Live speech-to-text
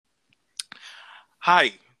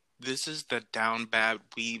Hi, this is the Down Bad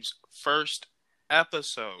Weeb's first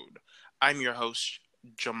episode. I'm your host,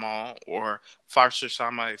 Jamal, or Farsa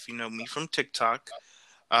Sama if you know me from TikTok.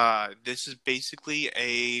 This is basically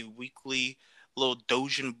a weekly little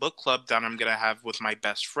Doujin book club that I'm going to have with my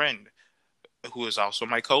best friend, who is also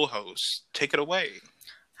my co host. Take it away.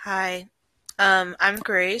 Hi, I'm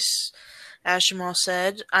Grace. As Jamal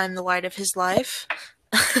said, I'm the light of his life.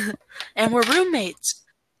 And we're roommates.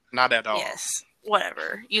 Not at all. Yes,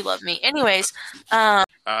 whatever. You love me. Anyways,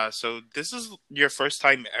 So, this is your first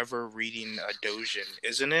time ever reading a Doujin,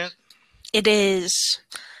 isn't it? it is.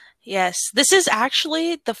 Yes, this is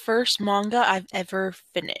actually the first manga I've ever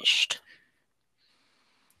finished.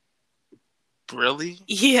 Really?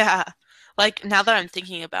 Yeah. Like, now that I'm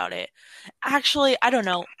thinking about it. Actually, I don't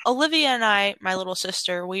know. Olivia and I, my little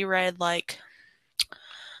sister, we read,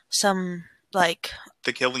 some, like,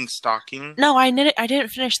 The Killing Stalking? no, I didn't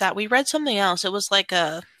finish that. We read something else. It was like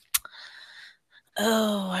a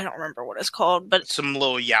I don't remember what it's called, but Some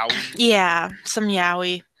little yaoi? yeah, some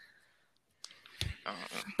yaoi. Uh,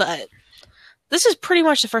 But this is pretty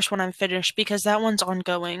much the first one I'm finished because that one's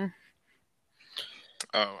ongoing.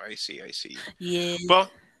 oh, I see. Yeah.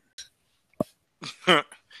 Well,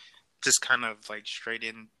 just kind of like straight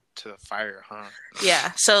into the fire, huh?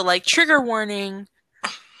 Yeah. So like trigger warning.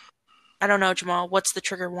 I don't know, Jamal. What's the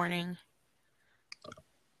trigger warning?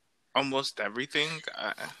 Almost everything.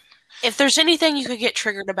 If there's anything you could get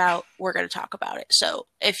triggered about, we're going to talk about it. So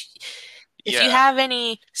if you Yeah, have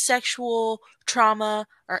any sexual trauma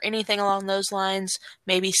or anything along those lines,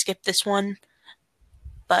 maybe skip this one.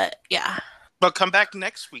 But yeah. but come back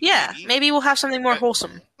next week, Yeah, maybe. maybe we'll have something more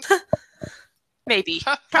wholesome. Maybe.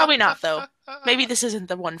 Probably not though. Maybe this isn't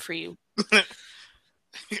the one for you.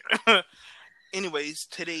 Anyways,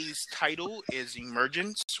 today's title is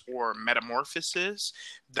Emergence or Metamorphosis.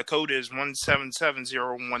 The code is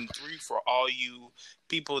 177013 for all you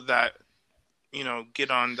people that, get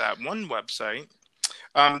on that one website.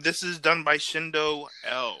 This is done by Shindo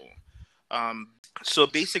L. So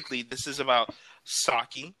basically, this is about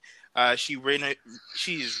Saki. She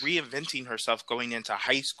is reinventing herself going into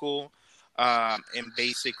high school, and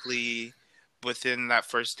basically, within that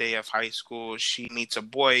first day of high school, she meets a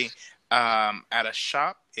boy at a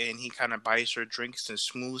shop, and he kind of buys her drinks and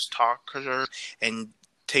smooth talks her, and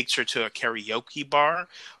takes her to a karaoke bar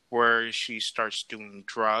where she starts doing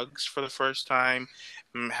drugs for the first time,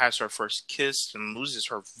 has her first kiss, and loses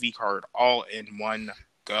her V card all in one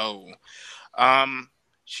go. Um,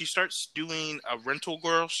 she starts doing a rental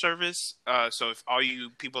girl service. So if all you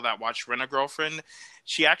people that watch Rent a Girlfriend,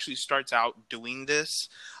 she actually starts out doing this,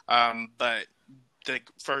 but the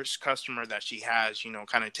first customer that she has,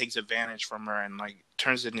 kind of takes advantage from her and like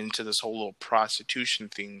turns it into this whole little prostitution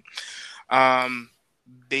thing. Um,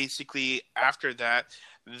 Basically, after that,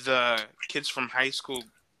 the kids from high school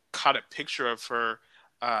caught a picture of her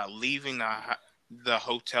leaving the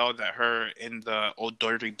hotel that her and the old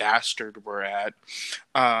dirty bastard were at,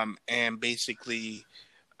 and basically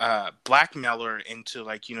blackmail her into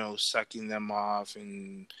like sucking them off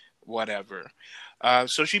and whatever.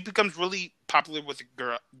 So she becomes really popular with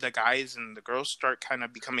the guys, and the girls start kind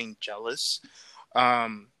of becoming jealous.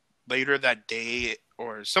 Um, Later that day,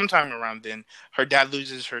 or sometime around then, her dad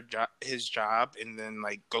loses his job, and then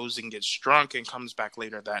like goes and gets drunk and comes back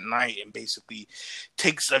later that night and basically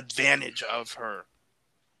takes advantage of her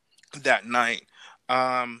that night.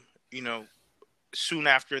 Um, you know, Soon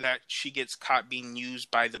after that, she gets caught being used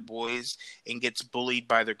by the boys and gets bullied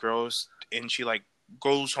by the girls, and she like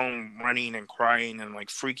goes home running and crying and like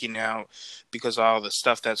freaking out because of all the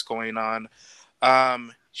stuff that's going on.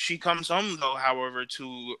 She comes home though, however,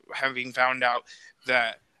 to having found out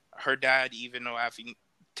that her dad, even though having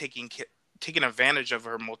taken taken advantage of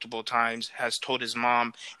her multiple times, has told his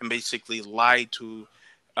mom and basically lied to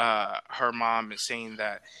her mom and saying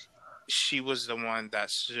that she was the one that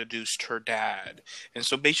seduced her dad. And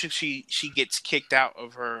so basically she gets kicked out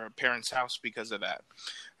of her parents' house because of that.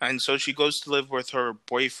 And so she goes to live with her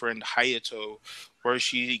boyfriend Hayato, where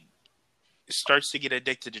she starts to get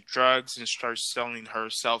addicted to drugs and starts selling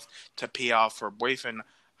herself to pay off her boyfriend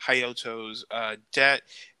Hayato's debt,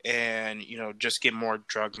 and just get more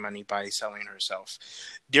drug money by selling herself.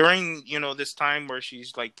 During this time where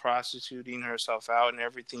she's like prostituting herself out and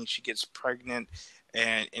everything, she gets pregnant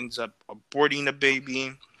and ends up aborting a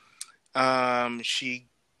baby. She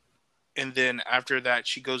And then after that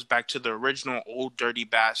she goes back to the original old dirty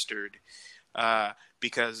bastard,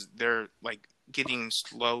 because they're like getting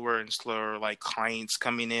slower and slower, like clients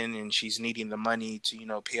coming in, and she's needing the money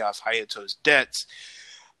to pay off Hayato's debts.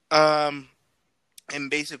 Um, And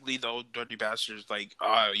basically the old dirty bastard's like,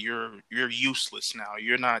 you're useless now.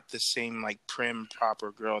 You're not the same like prim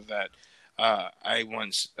proper girl that I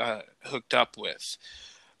once hooked up with.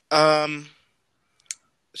 Um,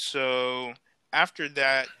 so after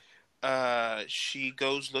that, she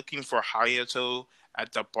goes looking for Hayato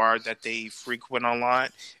at the bar that they frequent a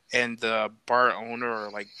lot, and the bar owner or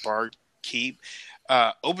like bar keep,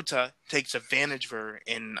 Obata takes advantage of her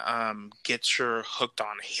and gets her hooked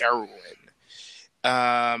on heroin.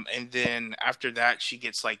 And then after that, she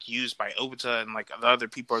gets like used by Obata and like the other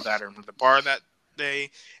people that are in the bar that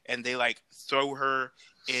day, and they like throw her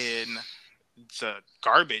in the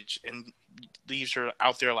garbage and leaves her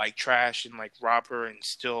out there like trash and like rob her and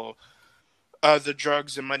steal the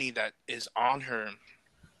drugs and money that is on her.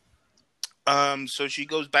 So she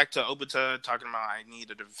goes back to Obata talking about I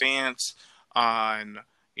need an advance on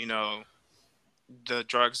you know the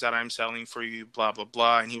drugs that I'm selling for you, blah blah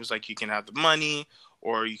blah. And he was like, you can have the money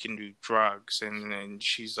or you can do drugs. And then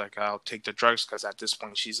she's like, I'll take the drugs because at this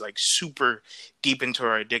point she's like super deep into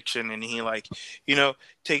her addiction. And he like, you know,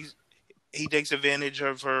 takes he takes advantage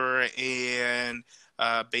of her and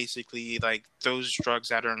basically like those drugs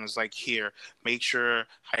at her and is like, here, make sure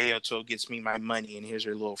Hayato gets me my money and here's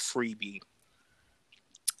her little freebie.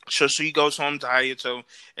 So she goes home to Hayato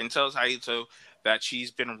and tells Hayato that she's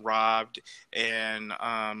been robbed and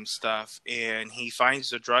stuff, and he finds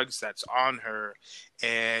the drugs that's on her,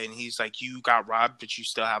 and he's like, "You got robbed, but you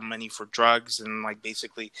still have money for drugs," and like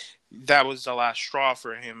basically, that was the last straw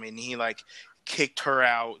for him, and he like kicked her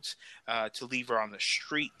out to leave her on the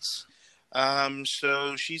streets.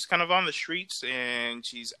 So she's kind of on the streets, and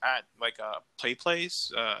she's at like a play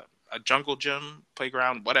place, a jungle gym,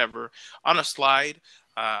 playground, whatever, on a slide,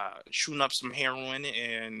 shooting up some heroin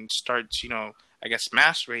and starts, I guess,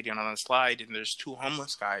 masturbating on the slide. And there's two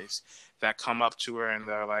homeless guys that come up to her and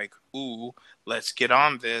they're like, ooh, let's get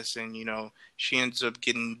on this. And, she ends up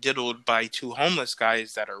getting diddled by two homeless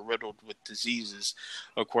guys that are riddled with diseases,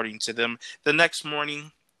 according to them. The next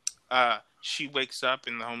morning, she wakes up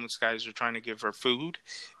and the homeless guys are trying to give her food,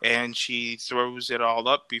 and she throws it all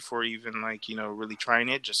up before even really trying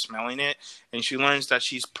it, just smelling it, and she learns that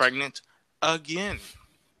she's pregnant again.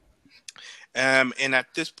 And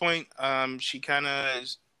at this point, she kind of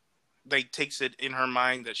like takes it in her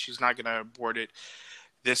mind that she's not gonna abort it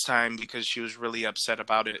this time because she was really upset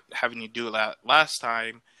about it having to do that last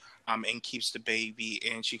time, and keeps the baby,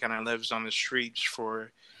 and she kind of lives on the streets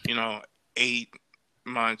for 8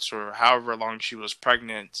 months or however long she was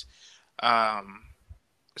pregnant, um,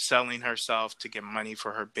 selling herself to get money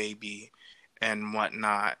for her baby and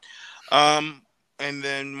whatnot. Um, and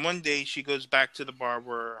then one day she goes back to the bar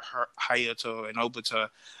where her Hayato and Obata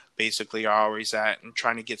basically are always at and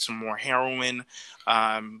trying to get some more heroin.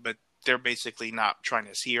 But they're basically not trying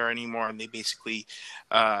to see her anymore, and they basically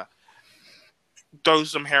uh, throw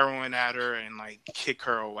some heroin at her and like kick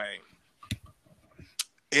her away.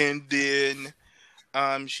 And then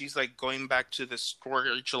she's like going back to the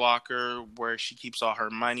storage locker where she keeps all her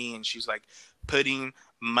money, and she's like putting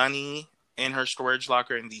money in her storage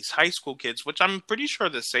locker. And these high school kids, which I'm pretty sure are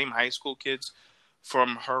the same high school kids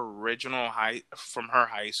from her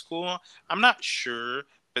high school. I'm not sure,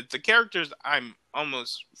 but the characters I'm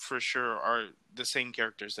almost for sure are the same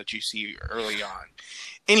characters that you see early on.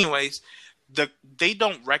 Anyways, they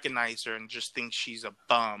don't recognize her and just think she's a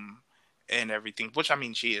bum and everything, which I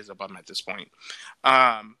mean she is a bum at this point.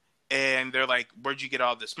 Um, and they're like, "Where'd you get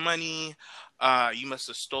all this money? You must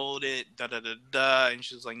have stole it." Da da da da. And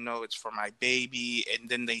she's like, "No, it's for my baby." And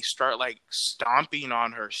then they start like stomping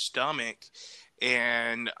on her stomach,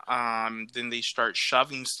 and then they start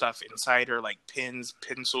shoving stuff inside her, like pins,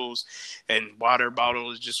 pencils, and water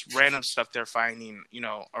bottles, just random stuff they're finding,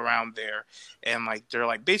 around there, and like they're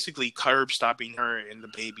like basically curb stopping her and the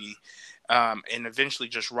baby, and eventually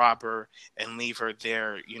just rob her and leave her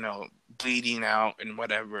there, bleeding out and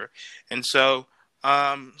whatever. And so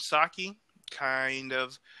Saki kind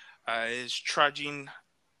of is trudging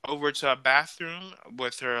over to a bathroom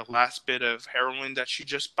with her last bit of heroin that she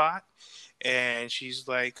just bought, and she's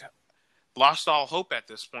like lost all hope at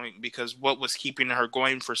this point because what was keeping her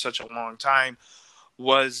going for such a long time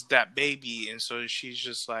was that baby. And so she's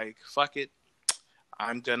just like, fuck it,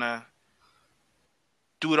 I'm gonna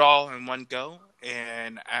do it all in one go.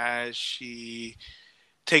 And as she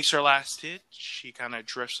takes her last hit, she kind of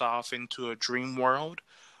drifts off into a dream world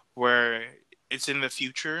where it's in the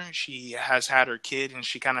future. She has had her kid, and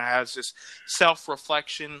she kind of has this self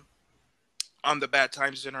reflection on the bad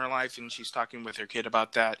times in her life, and she's talking with her kid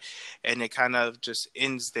about that, and it kind of just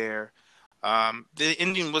ends there. The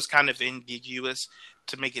ending was kind of ambiguous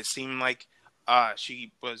to make it seem like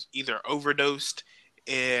she was either overdosed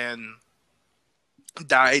and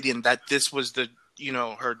died, and that this was the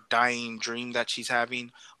her dying dream that she's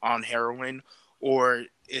having on heroin, or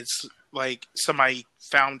it's like somebody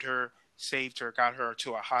found her, saved her, got her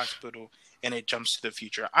to a hospital, and it jumps to the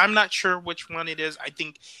future. I'm not sure which one it is. I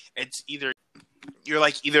think it's either you're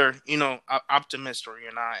like either optimist or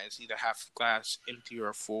you're not. It's either half glass empty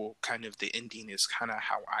or full. Kind of the ending is kind of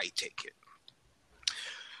how I take it.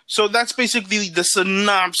 So that's basically the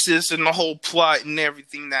synopsis and the whole plot and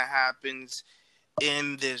everything that happens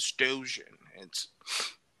in this Doujin.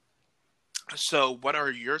 So what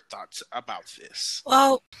are your thoughts about this?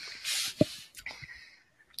 Well,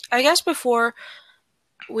 I guess before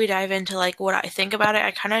we dive into like what I think about it,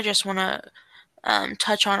 I kind of just want to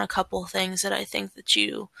touch on a couple things that I think that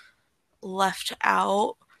you left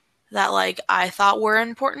out that like I thought were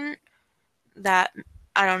important that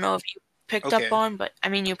I don't know if you picked up on, but I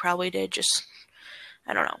mean you probably did, just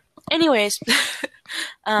I don't know. Anyways,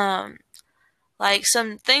 like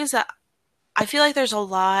some things that I feel like there's a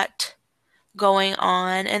lot going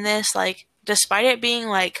on in this, like despite it being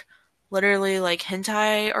like literally like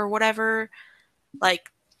hentai or whatever, like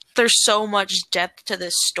there's so much depth to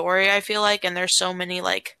this story, I feel like, and there's so many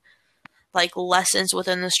like lessons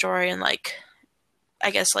within the story and like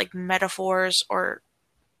I guess like metaphors or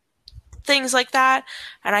things like that.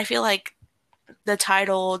 And I feel like the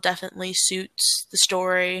title definitely suits the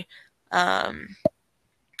story.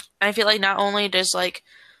 I feel like not only does like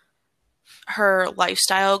her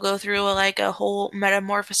lifestyle go through like a whole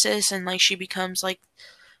metamorphosis and like she becomes like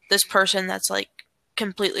this person that's like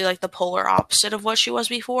completely like the polar opposite of what she was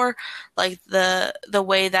before, like the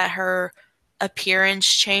way that her appearance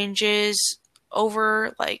changes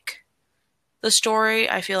over like the story,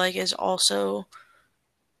 I feel like is also,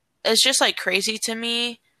 it's just like crazy to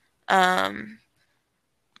me.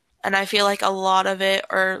 And I feel like a lot of it,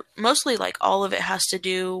 or mostly like all of it, has to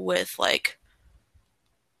do with like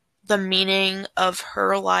the meaning of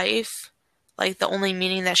her life. Like the only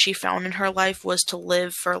meaning that she found in her life was to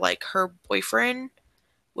live for like her boyfriend,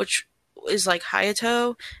 which is like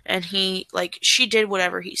Hayato, and he like she did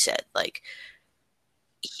whatever he said. Like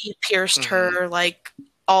he pierced her like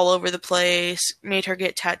all over the place, made her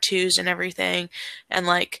get tattoos and everything, and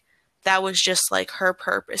like that was just like her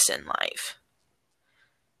purpose in life.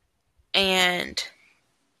 And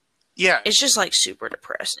yeah, it's just like super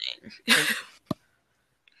depressing.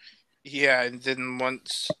 Yeah, and then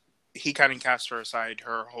once he kind of cast her aside,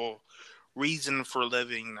 her whole reason for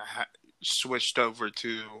living switched over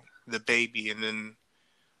to the baby, and then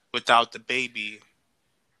without the baby,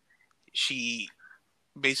 she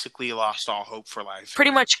basically lost all hope for life.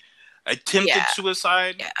 Pretty much attempted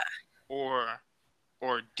suicide, yeah. or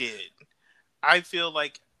did. I feel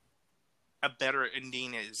like a better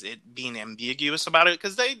ending is it being ambiguous about it,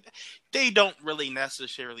 because they don't really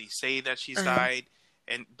necessarily say that she's died,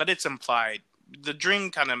 but it's implied. The dream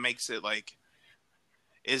kind of makes it like,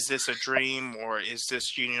 is this a dream or is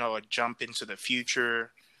this a jump into the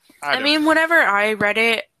future? I mean, whenever I read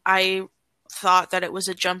it, I thought that it was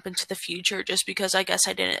a jump into the future, just because I guess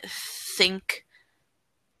I didn't think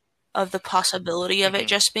of the possibility of it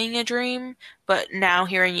just being a dream. But now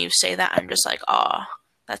hearing you say that, I'm just like, oh,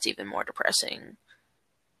 that's even more depressing.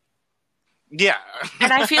 Yeah.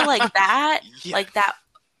 And I feel like that, like that,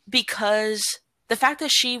 because the fact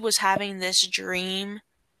that she was having this dream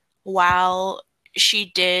while she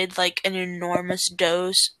did like an enormous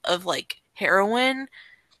dose of like heroin,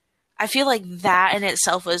 I feel like that in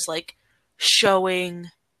itself is like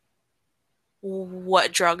showing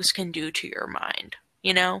what drugs can do to your mind,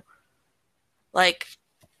 like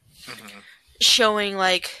showing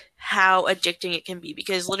like how addicting it can be,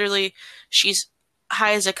 because literally she's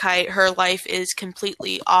high as a kite, her life is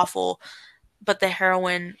completely awful, but the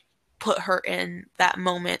heroin put her in that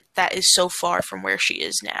moment that is so far from where she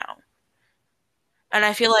is now. And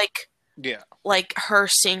I feel like like her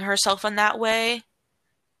seeing herself in that way,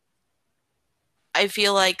 I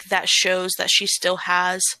feel like that shows that she still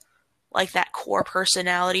has like that core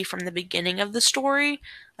personality from the beginning of the story,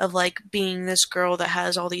 of like being this girl that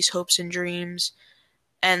has all these hopes and dreams,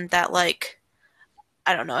 and that like,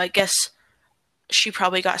 I don't know, I guess she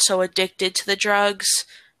probably got so addicted to the drugs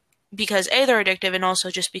because they're addictive, and also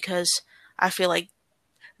just because I feel like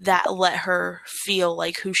that let her feel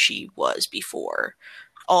like who she was before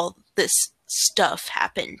all this stuff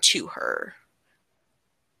happened to her.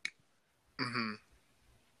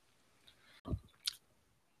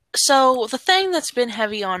 So the thing that's been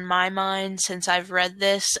heavy on my mind since I've read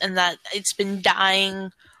this, and that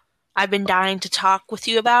I've been dying to talk with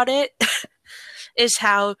you about it, is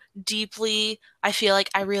how deeply I feel like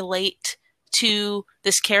I relate to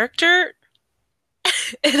this character.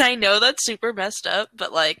 And I know that's super messed up,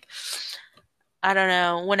 but like, I don't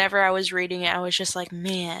know. Whenever I was reading it, I was just like,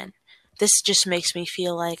 man, this just makes me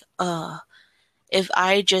feel like, if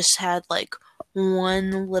I just had like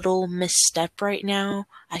one little misstep right now,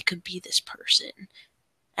 I could be this person.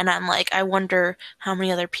 And I'm like, I wonder how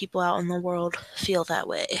many other people out in the world feel that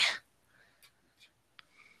way.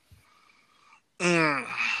 Mm,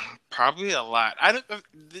 probably a lot. I don't.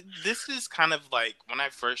 This is kind of like when I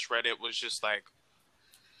first read it was just like,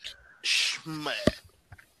 Shmeh.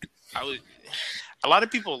 I was. A lot of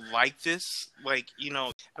people like this, like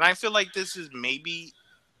and I feel like this is maybe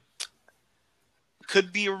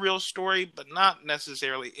could be a real story, but not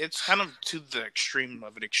necessarily. It's kind of to the extreme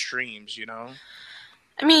of extremes.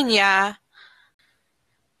 I mean, yeah.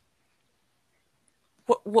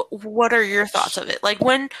 What are your thoughts of it? Like,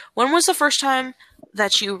 when was the first time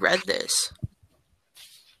that you read this?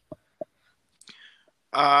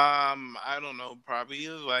 I don't know, probably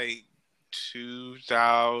like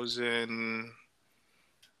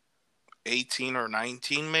 2018 or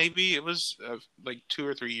 19, maybe. It was like 2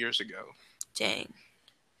 or 3 years ago. Dang,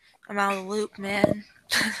 I'm out of the loop, man.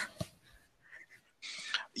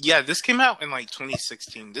 Yeah, this came out in like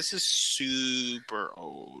 2016. This is super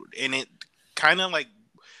old, and it kind of like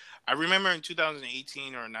I remember in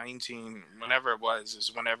 2018 or 19, whenever it was,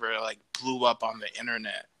 is whenever it like blew up on the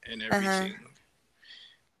internet and Uh-huh. everything,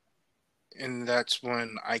 and that's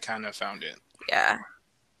when I kind of found it. Yeah.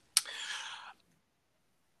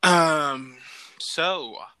 Um.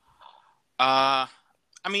 So, uh,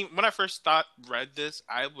 I mean, when I first read this,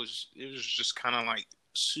 it was just kind of like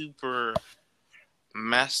super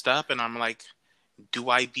messed up, and I'm like, do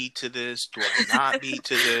I beat to this? Do I not beat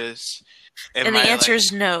to this? And Am the I answer like?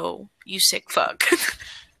 is no, you sick fuck.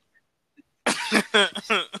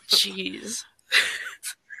 Jeez.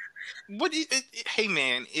 Hey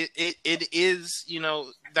man, it is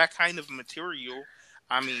that kind of material.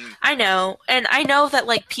 I mean, I know. And I know that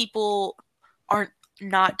like people aren't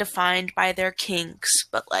not defined by their kinks,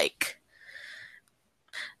 but like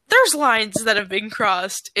there's lines that have been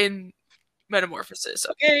crossed in metamorphosis,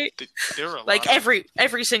 okay? there are a Like lot of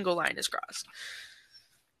every single line is crossed.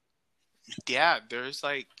 yeah. There's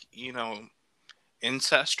like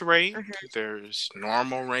incest rape. Mm-hmm. There's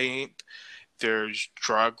normal rape. There's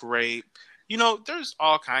drug rape. There's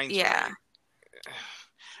all kinds of Yeah. rape.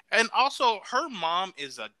 And also, her mom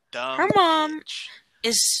is a Her dumb mom bitch.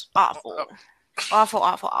 is awful. Awful,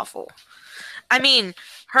 awful, awful. I mean,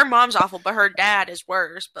 her mom's awful, but her dad is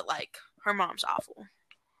worse, but like her mom's awful.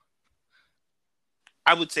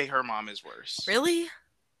 I would say her mom is worse. Really?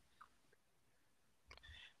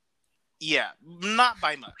 Yeah, not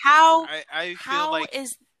by much. How I feel how like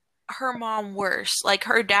is her mom worse? Like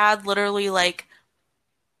her dad literally like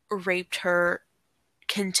raped her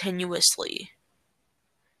continuously.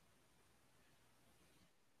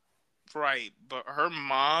 right, but her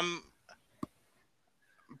mom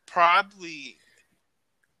probably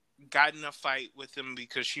got in a fight with him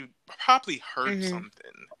because she probably heard Mm-hmm.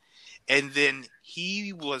 something. And then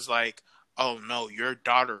he was like, "Oh no, your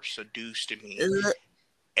daughter seduced me." Ugh.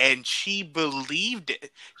 And she believed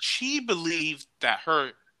it. She believed that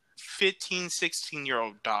her 15,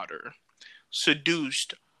 16-year-old daughter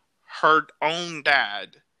seduced her own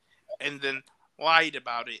dad and then lied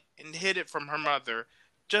about it and hid it from her mother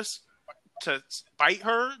just to spite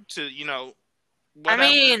her to, I whatever.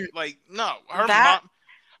 mean, Like, no, that.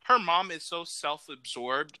 her mom is so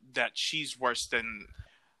self-absorbed that she's worse than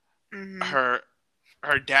Mm-hmm. her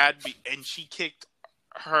dad and she kicked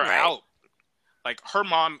her Right. out. Like her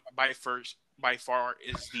mom by far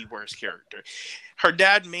is the worst character. Her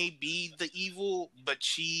dad may be the evil, but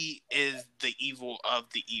she is the evil of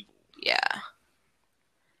the evil. Yeah.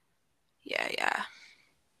 Yeah, yeah.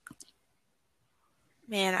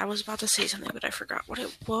 Man, I was about to say something, but I forgot what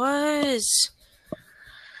it was.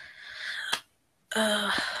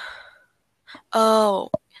 Uh, oh,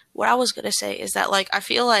 what I was gonna say is that like I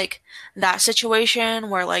feel like that situation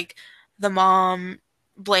where like the mom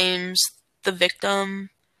blames the victim,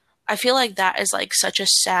 I feel like that is like such a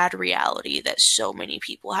sad reality that so many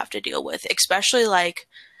people have to deal with, especially like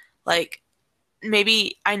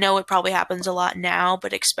maybe I know it probably happens a lot now,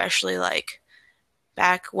 but especially like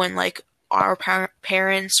back when like our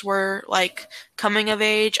parents were like coming of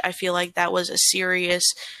age, I feel like that was a serious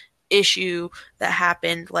issue that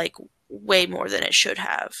happened like way more than it should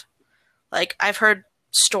have. Like I've heard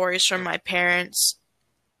stories from my parents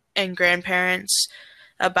and grandparents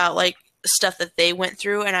about like stuff that they went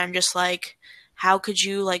through, and I'm just like, how could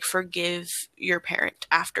you like forgive your parent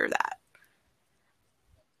after that?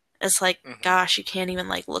 It's like, Mm-hmm. gosh, you can't even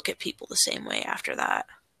like look at people the same way after that.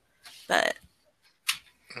 But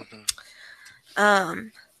Hmm.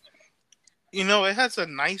 Um, It has a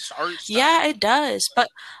nice art yeah, style. it does. But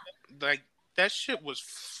Like that shit was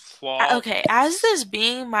okay, as flawless. this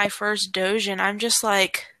being my first Doujin, I'm just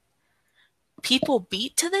like, people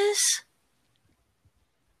beat to this?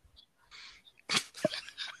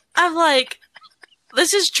 I'm like,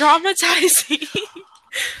 this is traumatizing.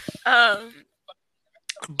 um,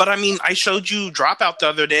 But I mean, I showed you Dropout the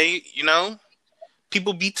other day.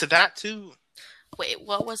 People beat to that too. wait,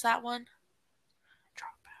 what was that one?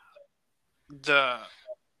 The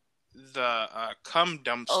cum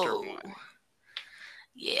dumpster Oh, one.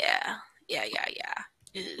 yeah.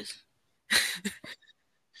 Ugh.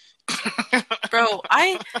 Bro,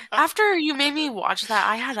 after you made me watch that,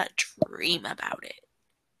 I had a dream about it.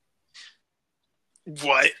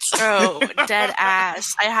 What? Bro, dead ass.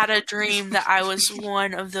 I had a dream that I was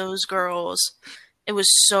one of those girls. It was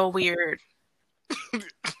so weird.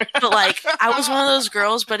 But like, I was one of those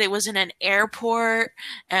girls, but it was in an airport,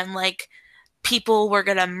 and like, people were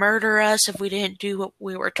gonna murder us if we didn't do what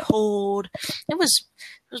we were told. It was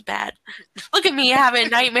bad. Look at me having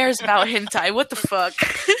nightmares about hentai. What the fuck?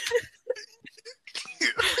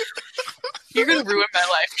 You're gonna ruin my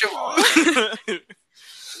life,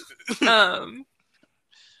 Jamal. um.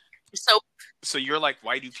 So So you're like,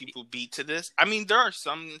 why do people beat to this? I mean, there are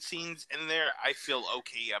some scenes in there I feel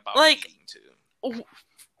okay about like beating to.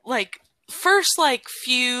 like first like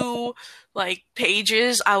few like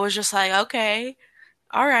pages, I was just like, okay,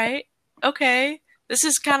 all right, okay, this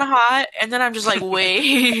is kind of hot, and then I'm just like,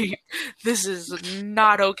 wait, this is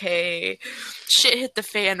not okay. Shit hit the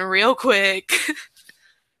fan real quick.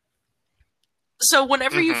 So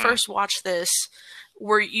whenever you Hmm. first watched this,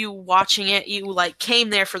 were you watching it? You like came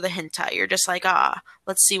there for the hentai. You're just like,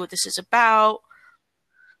 let's see what this is about.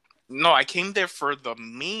 No, I came there for the The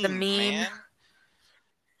meme, meme. man.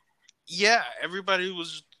 Yeah, everybody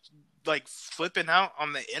was like flipping out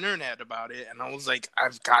on the internet about it, and I was like,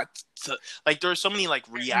 I've got to. Like, there are so many like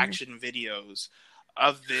Mhm. reaction videos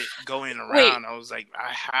of it going Wait, around. I was like,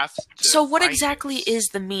 I have to so what find exactly this. is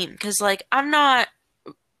the meme? Because like I'm not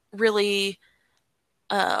really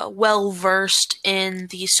well versed in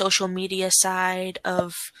the social media side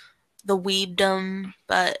of the weebdom,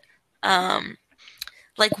 but um,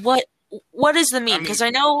 like what is the I meme? mean, Because I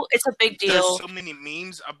know it's a big there's deal. so many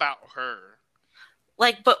memes about her.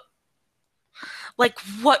 Like, but like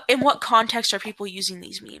what in what context are people using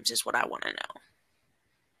these memes? Is what I want to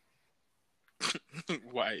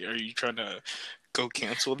Why are you trying to go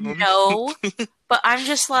cancel know. them? No, but I'm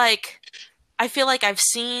just like I feel like I've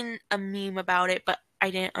seen a meme about it, but I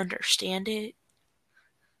didn't understand it.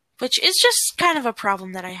 Which is just kind of a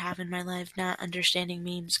problem that I have in my life, not understanding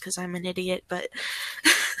memes because I'm an idiot. But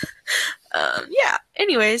yeah.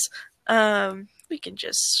 Anyways, we can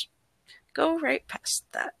just go right past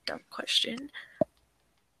that dumb question.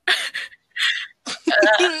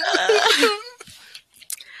 Uh,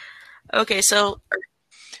 okay, so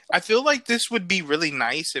I feel like this would be really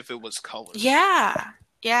nice if it was colored. yeah,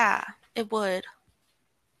 yeah, it would.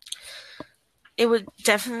 It would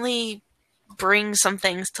definitely bring some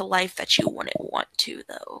things to life that you wouldn't want to,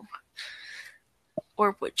 though.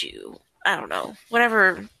 Or would you? I don't know.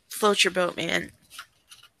 Whatever floats your boat, man.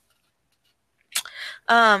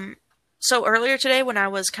 Um, so earlier today, when I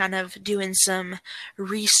was kind of doing some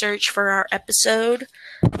research for our episode,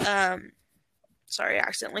 um, sorry, I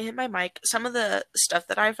accidentally hit my mic. Some of the stuff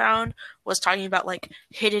that I found was talking about like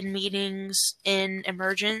hidden meanings in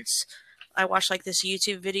emergence. I watched like this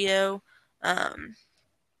YouTube video. Um,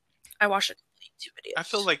 I watched a couple of YouTube I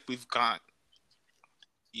feel videos. like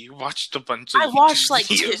you watched a bunch of I watched YouTube like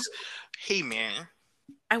two. videos. Hey man.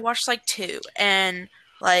 I watched like two, and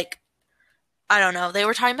like I don't know. They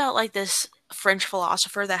were talking about like this French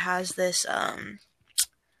philosopher that has this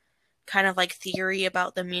kind of like theory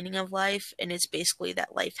about the meaning of life, and it's basically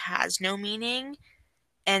that life has no meaning,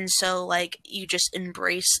 and so like you just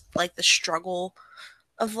embrace like the struggle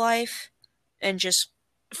of life and just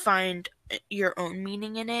find your own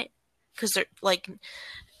meaning in it because they're like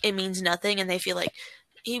it means nothing, and they feel like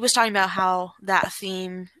he was talking about how that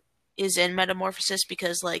theme is in metamorphosis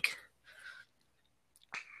because like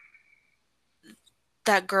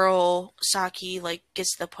that girl Saki like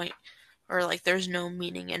gets to the point or like there's no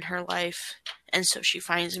meaning in her life, and so she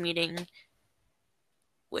finds meaning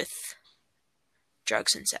with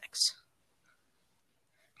drugs and sex.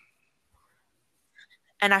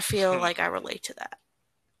 And I feel like I relate to that.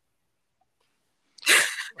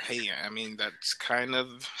 Hey, I mean that's kind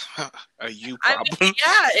of a you I problem. mean,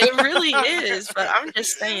 yeah, it really is, but I'm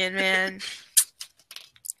just saying, man.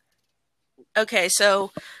 Okay,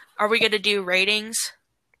 so are we going to do ratings?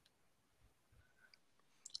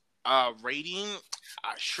 Rating.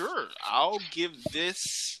 Sure, I'll give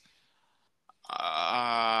this.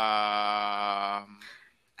 I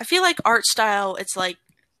feel like art style, it's like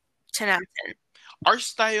 10 out of 10. Art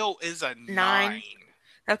style is a 9. 9.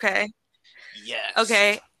 Okay. Yes.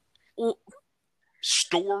 Okay. Well,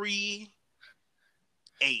 Story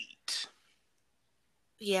 8.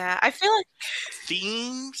 yeah, I feel like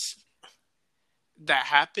Themes that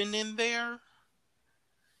happen in there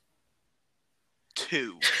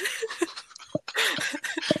 2.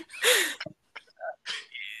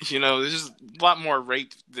 There's just a lot more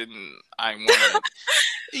rape than I wanted.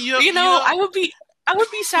 I would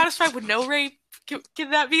be satisfied with no rape.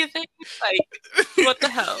 Can that be a thing? Like, what the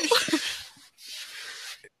hell?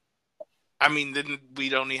 I mean, then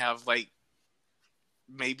we'd only have like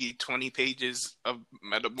maybe 20 pages of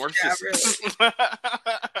metamorphosis. Yeah,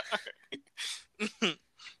 really.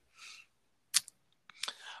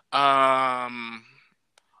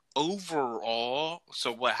 Overall,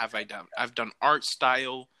 so what have I done? I've done art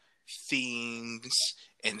style, themes,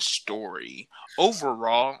 and story.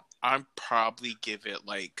 Overall, I'd probably give it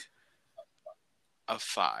like a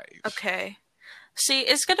 5. Okay. See,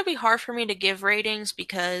 it's going to be hard for me to give ratings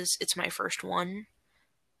because it's my first one.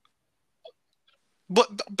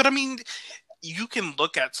 But I mean, you can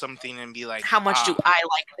look at something and be like, how much do I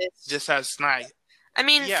like this? This has nice. I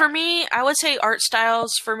mean, for me, I would say art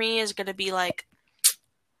styles for me is going to be like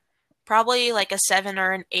probably like a 7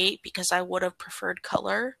 or an 8 because I would have preferred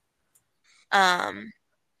color.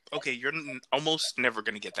 Okay, you're almost never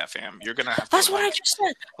going to get that, fam. You're going to have to. That's what I just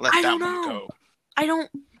said. Let that one go. I don't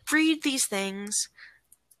read these things,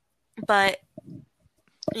 but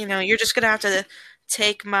you're just going to have to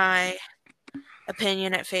take my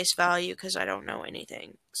opinion at face value because I don't know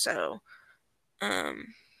anything. So,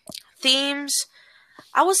 themes,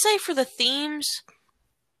 I would say for the themes,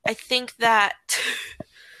 I think that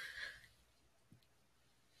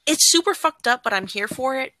it's super fucked up, but I'm here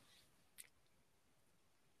for it.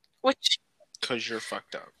 Which, because you're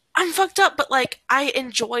fucked up. I'm fucked up, but like I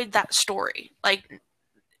enjoyed that story, like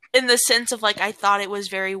in the sense of like I thought it was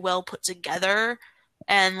very well put together,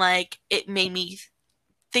 and like it made me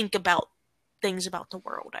think about things about the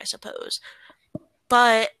world, I suppose.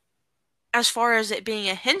 But as far as it being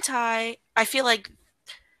a hentai, I feel like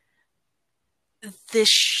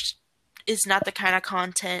this is not the kind of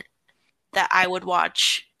content that I would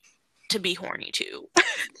watch to be horny to.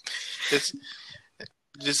 It's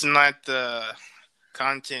just not the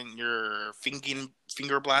content you're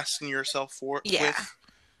finger blasting yourself with. Yeah.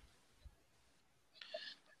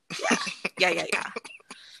 Yeah.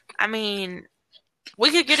 I mean,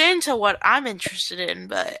 we could get into what I'm interested in,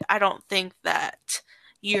 but I don't think that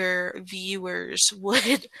your viewers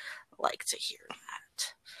would like to hear that.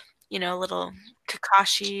 Little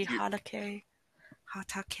Kakashi Hatake.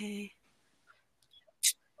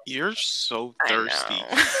 You're so thirsty.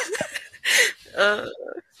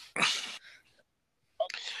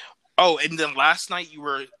 Oh, and then last night you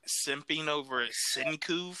were simping over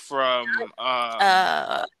Senku from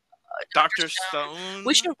Dr. Stone.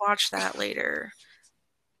 We should watch that later.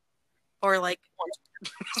 Or like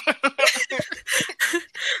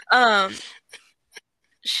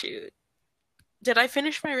shoot. Did I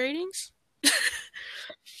finish my ratings?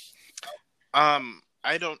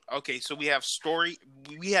 I don't. Okay, so we have story.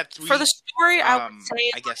 We had 3. For the story, I would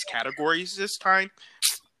say, I guess categories this time.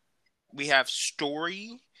 We have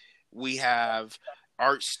story, we have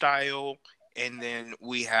art style, and then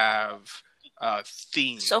we have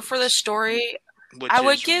theme. So for the story, I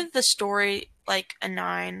would give the story like a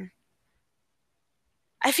 9.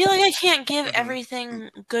 I feel like I can't give everything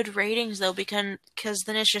good ratings though, because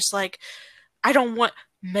then it's just like I don't want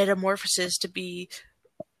Metamorphosis to be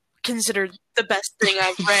considered the best thing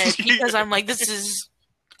I've read because I'm like, this is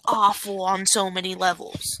awful on so many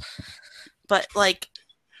levels. But like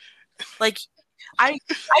I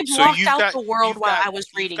blocked out the world while I was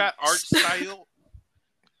reading. You got art style.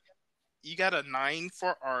 You got a 9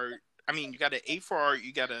 for art. I mean, you got an 8 for art.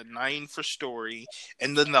 You got a 9 for story,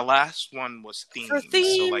 and then the last one was themes. For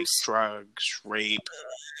themes. So like drugs, rape,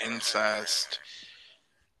 incest.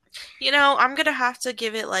 I'm gonna have to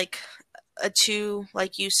give it like a 2,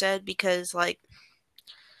 like you said, because like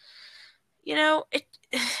it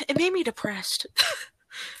made me depressed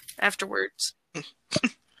afterwards.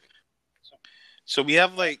 So we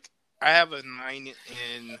have I have a 9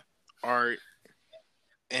 in art,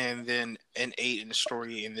 and then an 8 in the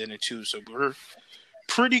story, and then a 2. So we're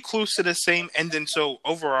pretty close to the same. And then so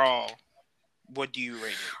overall, what do you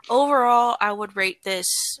rate it? Overall, I would rate this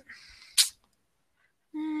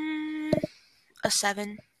a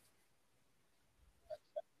 7.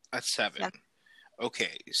 A 7.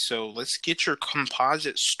 Okay, so let's get your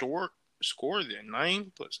composite score then.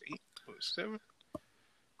 9 plus 8 plus 7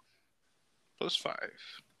 plus 5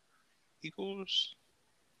 equals.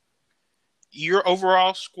 Your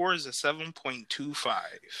overall score is a 7.25.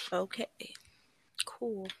 Okay.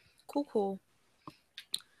 Cool. Cool.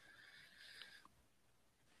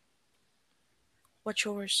 What's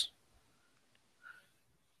yours?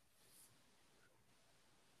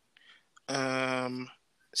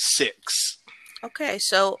 6 Okay,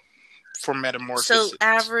 so for metamorphosis.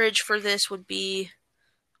 average for this would be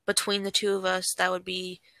between the two of us. That would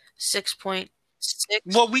be 6.6.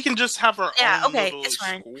 Well, we can just have our Yeah. own Okay, little it's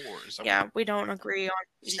fine. scores. Yeah, we don't agree on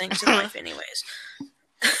these things in life, anyways.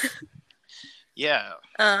 Yeah.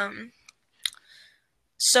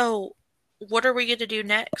 So, what are we going to do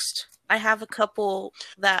next? I have a couple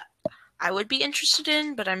that I would be interested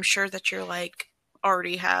in, but I'm sure that you're like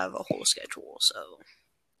already have a whole schedule. So,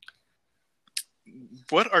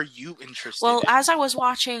 what are you interested well, in? as I was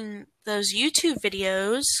watching those YouTube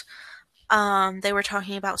videos, they were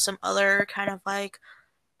talking about some other kind of like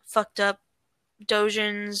fucked up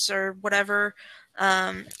Doujins or whatever.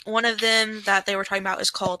 One of them that they were talking about is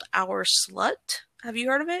called Our Slut. Have you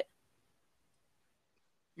heard of it?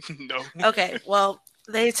 No. Okay, well,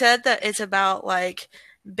 they said that it's about like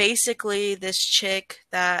basically this chick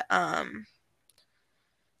that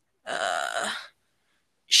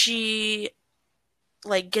she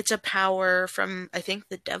like gets a power from I think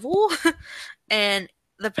the devil and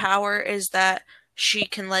the power is that she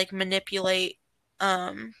can like manipulate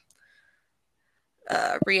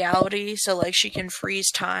reality, so like she can freeze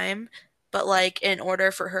time, but like in order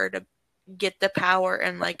for her to get the power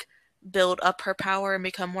and like build up her power and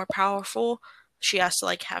become more powerful, she has to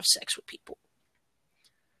like have sex with people.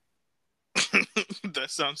 That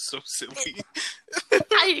sounds so silly.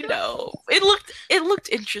 I know. It looked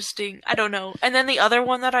interesting. I don't know. And then the other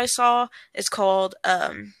one that I saw is called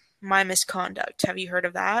My Misconduct. Have you heard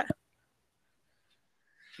of that?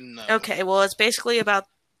 No. Okay, well it's basically about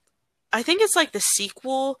I think it's like the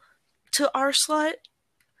sequel to Our Slut.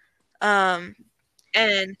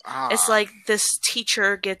 And it's like this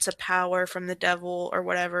teacher gets a power from the devil or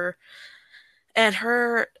whatever, and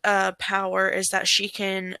her power is that she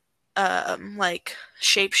can like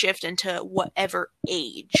shapeshift into whatever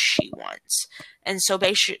age she wants, and so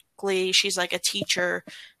basically she's like a teacher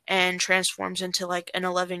and transforms into like an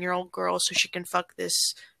 11-year-old girl so she can fuck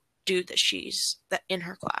this dude that in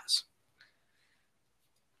her class.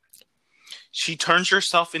 She turns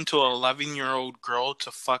herself into an 11-year-old girl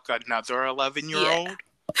to fuck another 11-year-old?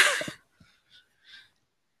 Yeah.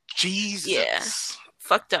 Jesus. Yeah.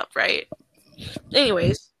 Fucked up, right?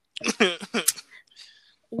 Anyways.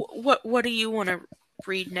 What do you want to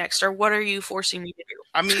read next, or what are you forcing me to do?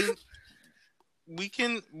 I mean, we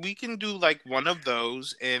can do like one of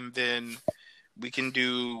those, and then we can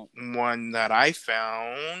do one that I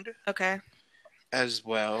found. Okay. As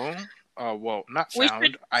well. Well, not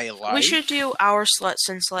found. I like. We should do Our Slut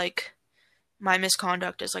since like My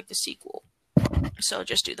Misconduct is like the sequel. So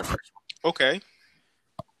just do the first one.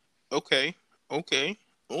 Okay.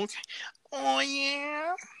 Oh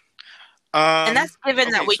yeah. And that's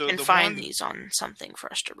given that we so can find these on something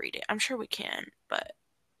for us to read it. I'm sure we can, but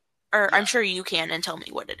yeah. I'm sure you can and tell me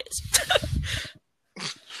what it is.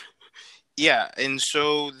 Yeah, and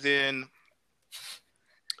so then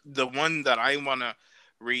the one that I want to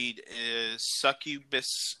read is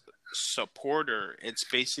Succubus Supporter. It's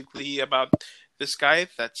basically about this guy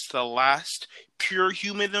that's the last pure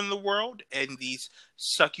human in the world, and these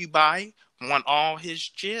succubi want all his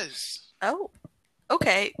jizz. Oh,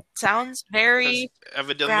 okay. Sounds very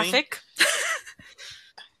graphic.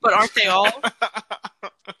 But aren't they all?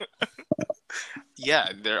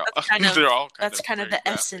 Yeah, they're all kind of the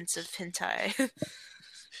essence of hentai.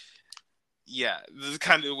 Yeah, this is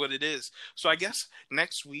kind of what it is. So I guess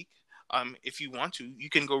next week, if you want to, you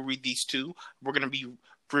can go read these two. We're going to be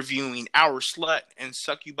reviewing Our Slut and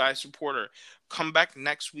Succubi Supporter. Come back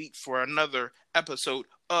next week for another episode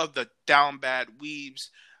of the Down Bad Weebs.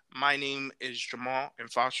 My name is Jamal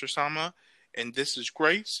and Foster Sama, and this is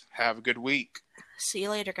Grace. Have a good week. See you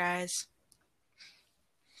later, guys.